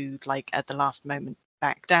England who, like, at the last moment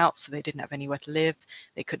backed out, so they didn't have anywhere to live.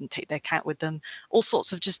 They couldn't take their cat with them. All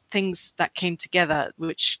sorts of just things that came together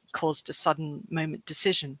which caused a sudden moment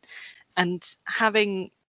decision. And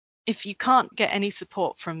if you can't get any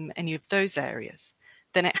support from any of those areas,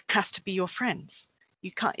 then it has to be your friends.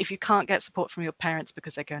 If you can't get support from your parents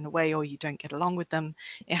because they're going away or you don't get along with them,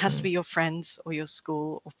 it has to be your friends or your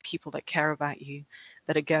school or people that care about you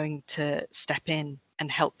that are going to step in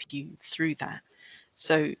and help you through that.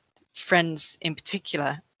 So friends in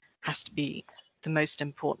particular has to be the most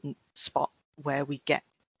important spot where we get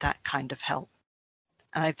that kind of help.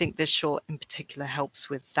 And I think this short in particular helps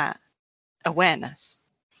with that awareness.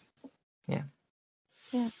 Yeah.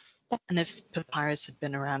 And if Papyrus had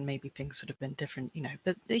been around, maybe things would have been different,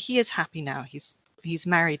 but he is happy now. He's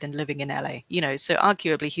married and living in LA, so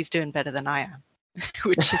arguably he's doing better than I am,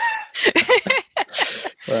 which is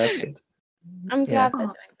well, that's good. I'm glad they're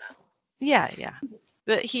doing that. Yeah.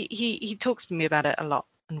 But he talks to me about it a lot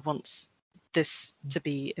and wants this to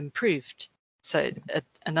be improved. So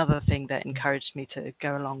another thing that encouraged me to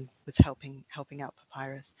go along with helping out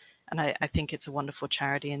Papyrus. And I think it's a wonderful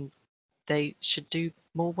charity, and they should do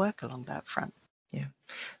more work along that front. Yeah,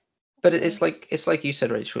 but it's like you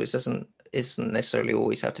said, Rachel. It doesn't necessarily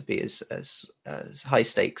always have to be as high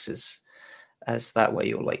stakes as that, where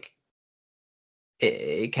you're like,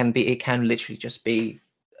 it can literally just be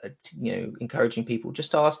encouraging people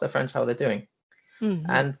just to ask their friends how they're doing,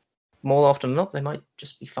 and more often than not they might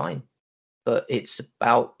just be fine. But it's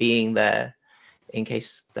about being there in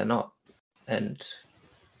case they're not, and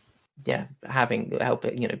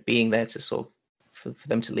being there to sort of for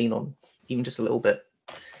them to lean on, even just a little bit,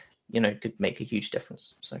 could make a huge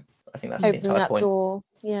difference. So I think that's the entire that point. Door.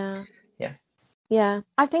 Yeah.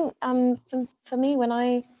 I think for me, when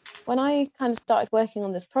I kind of started working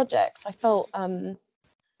on this project, I felt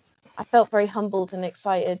very humbled and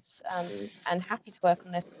excited and happy to work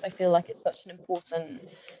on this, because I feel like it's such an important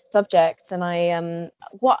subject. And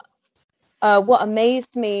what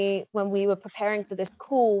amazed me when we were preparing for this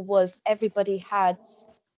call was everybody had,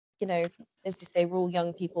 as you say, we're all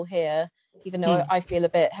young people here, even though I feel a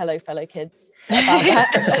bit hello fellow kids about that.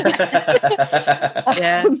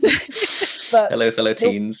 Yeah. But hello fellow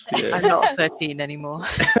teens. Yeah. I'm not 13 anymore.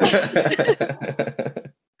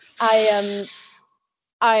 I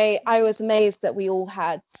was amazed that we all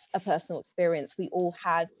had a personal experience. We all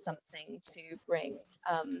had something to bring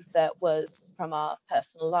that was from our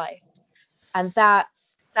personal life. And that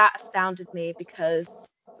astounded me, because,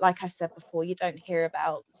 like I said before, you don't hear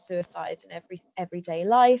about suicide in everyday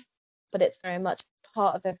life, but it's very much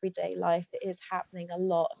part of everyday life. It is happening a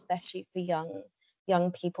lot, especially for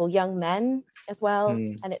young people, young men as well,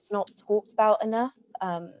 and it's not talked about enough.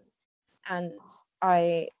 And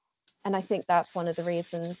I think that's one of the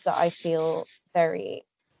reasons that I feel very,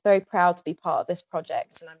 very proud to be part of this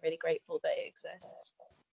project, and I'm really grateful that it exists.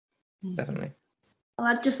 Definitely. Well,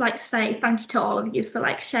 I'd just like to say thank you to all of you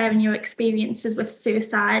for sharing your experiences with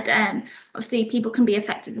suicide. Obviously, people can be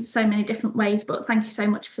affected in so many different ways, but thank you so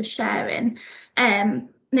much for sharing. And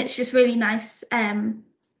it's just really nice to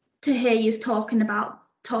hear you talking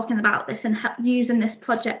about this and using this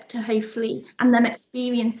project to hopefully, and them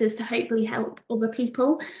experiences to hopefully help other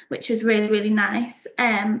people, which is really, really nice.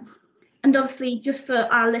 And obviously, just for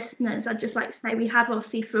our listeners, I'd just like to say we have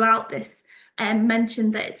obviously throughout this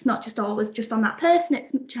mentioned that it's not just always just on that person,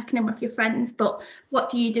 it's checking in with your friends. But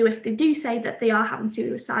what do you do if they do say that they are having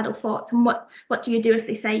suicidal thoughts, and what do you do if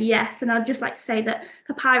they say yes? And I'd just like to say that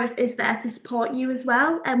Papyrus is there to support you as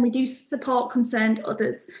well, and we do support concerned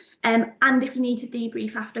others. And if you need to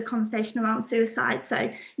debrief after a conversation around suicide,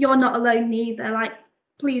 so you're not alone neither.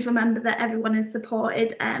 Please remember that everyone is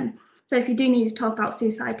supported. So if you do need to talk about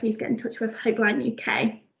suicide, please get in touch with Hopeline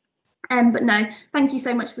UK. But no, thank you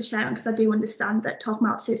so much for sharing, because I do understand that talking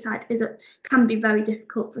about suicide can be very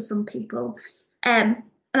difficult for some people. And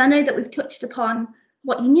I know that we've touched upon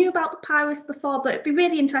what you knew about Papyrus before, but it'd be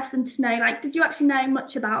really interesting to know, did you actually know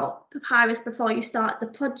much about Papyrus before you started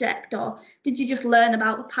the project, or did you just learn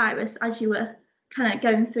about Papyrus as you were kind of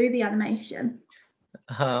going through the animation?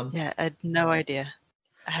 Yeah, I had no idea.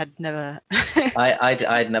 I had never.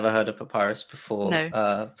 I'd never heard of Papyrus before.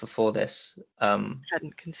 No. Before this.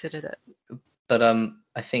 Hadn't considered it. But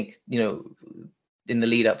I think in the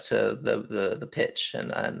lead up to the pitch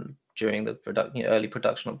and during the early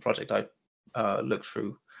production of the project, I looked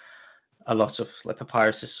through a lot of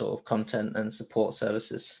Papyrus's sort of content and support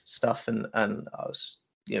services stuff, and I was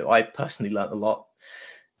I personally learned a lot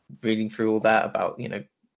reading through all that about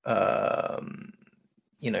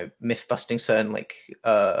myth busting certain like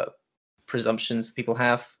presumptions that people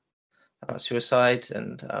have about suicide,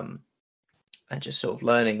 and just sort of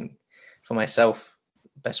learning for myself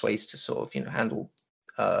best ways to sort of handle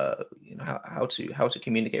how to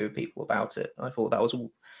communicate with people about it. I thought that was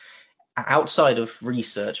all outside of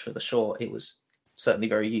research for the short. It was certainly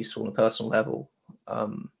very useful on a personal level. I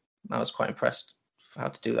was quite impressed for how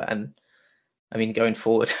to do that, and I mean, going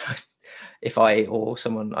forward, if I or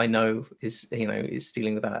someone I know is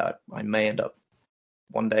dealing with that, I may end up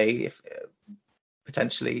one day, if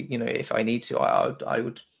potentially, if I need to, I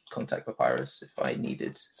would contact Papyrus if I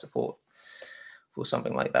needed support for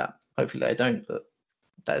something like that. Hopefully I don't, but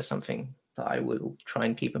that is something that I will try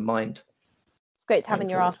and keep in mind. It's great to have in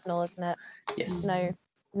your arsenal, isn't it? Yes. Know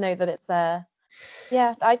that it's there.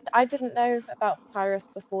 Yeah, I didn't know about Papyrus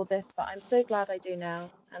before this, but I'm so glad I do now.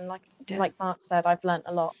 And like Mark said, I've learnt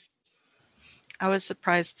a lot. I was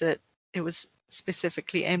surprised that it was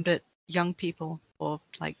specifically aimed at young people or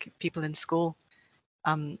like people in school.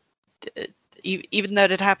 Even though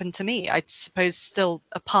it had happened to me, I suppose still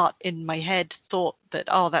a part in my head thought that,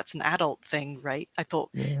 oh, that's an adult thing, right? I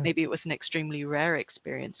thought maybe it was an extremely rare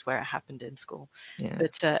experience where it happened in school. Yeah.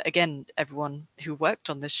 But again, everyone who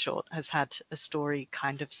worked on this short has had a story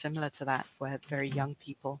kind of similar to that, where very young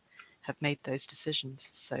people have made those decisions.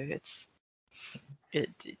 So it's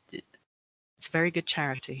very good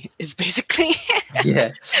charity, is basically.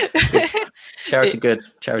 Yeah. Charity good.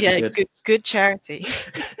 Charity good charity.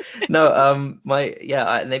 No,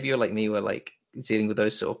 maybe you're like me, where like dealing with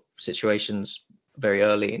those sort of situations very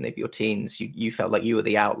early, and maybe your teens, you felt like you were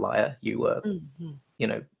the outlier. You were,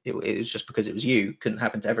 it was just because it was you. Couldn't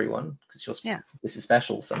happen to everyone because this is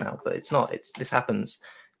special somehow, but it's not. This happens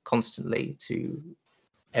constantly to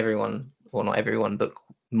everyone, or not everyone, but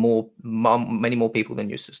many more people than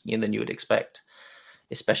you would expect,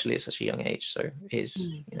 especially at such a young age. So here's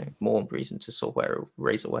more reason to sort of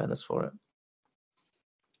raise awareness for it.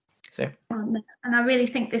 So and I really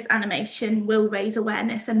think this animation will raise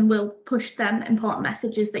awareness and will push them important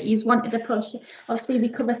messages that you've wanted to push. Obviously, we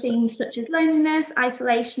cover themes such as loneliness,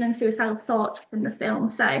 isolation, and suicidal thoughts within the film.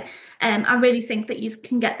 So I really think that you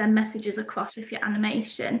can get them messages across with your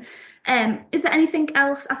animation. Is there anything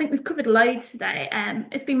else? I think we've covered loads today.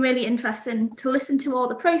 It's been really interesting to listen to all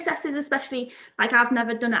the processes, especially like I've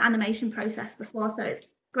never done an animation process before, so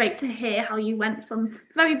it's great to hear how you went from the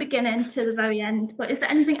very beginning to the very end. But is there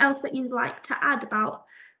anything else that you'd like to add about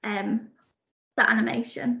the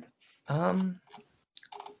animation? I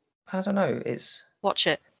don't know. It's watch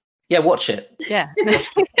it. Yeah, watch it. Yeah.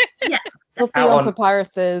 Yeah. It'll be on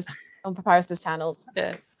Papyrus's channels.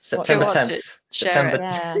 Yeah. September 10th. September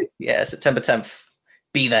 10th.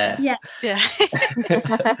 Be there. Yeah.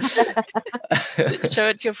 Show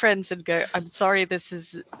it to your friends and go, I'm sorry this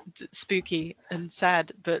is spooky and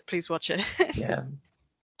sad, but please watch it. Yeah.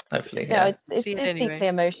 Hopefully. Yeah, it's deeply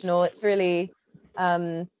emotional. It's really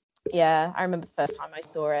I remember the first time I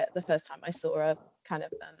saw a kind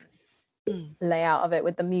of layout of it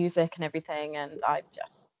with the music and everything, and I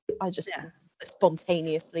just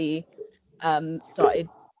spontaneously started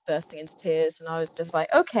bursting into tears, and I was just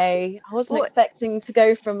like, okay, I wasn't expecting to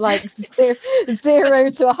go from like 0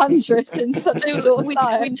 to 100 in such a short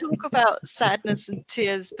time. We talk about sadness and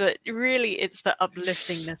tears, but really it's the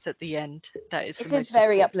upliftingness at the end that is. It is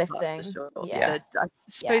very uplifting. Yeah. So I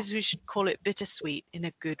suppose we should call it bittersweet in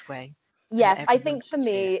a good way. Yes, I think for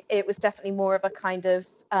me it was definitely more of a kind of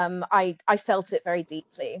I felt it very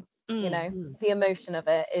deeply. The emotion of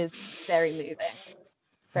it is very moving,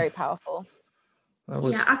 very powerful.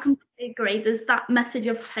 Yeah, I completely agree. There's that message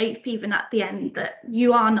of hope even at the end, that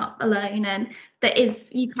you are not alone, and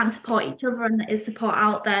you can support each other, and there is support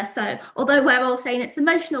out there. So although we're all saying it's an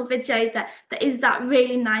emotional video, there is that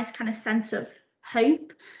really nice kind of sense of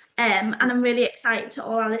hope. And I'm really excited to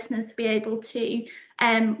all our listeners to be able to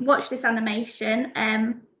watch this animation.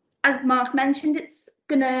 As Mark mentioned, it's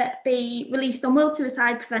going to be released on World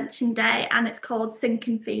Suicide Prevention Day, and it's called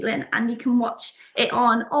Sinking Feeling, and you can watch it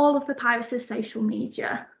on all of Papyrus's social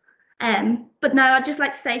media. But now I'd just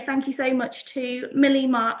like to say thank you so much to Millie,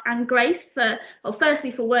 Mark and Grace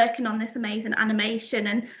firstly for working on this amazing animation,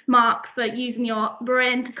 and Mark for using your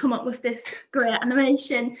brain to come up with this great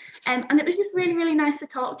animation. And it was just really, really nice to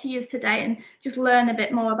talk to you today and just learn a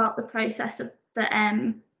bit more about the process of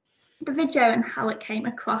the video and how it came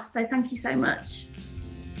across. So thank you so much.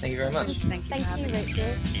 Thank you very much. Thank you,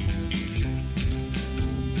 Rachel.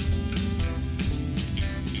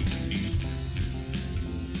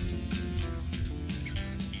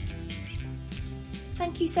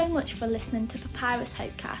 Thank you so much for listening to Papyrus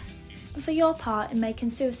Hopecast and for your part in making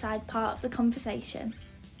suicide part of the conversation.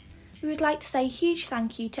 We would like to say a huge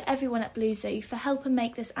thank you to everyone at Blue Zoo for helping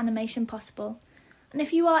make this animation possible. And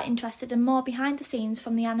if you are interested in more behind the scenes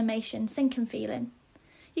from the animation Sinking Feeling,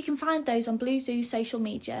 you can find those on Blue Zoo's social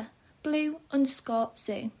media,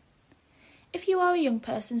 blue_zoo. If you are a young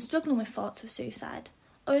person struggling with thoughts of suicide,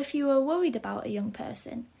 or if you are worried about a young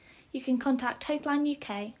person, you can contact Hopeline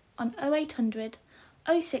UK on 0800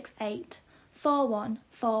 068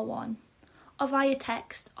 4141 or via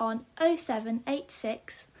text on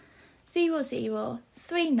 0786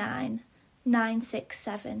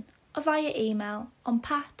 0039967 or via email on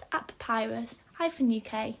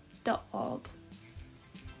pat@papyrus-uk.org.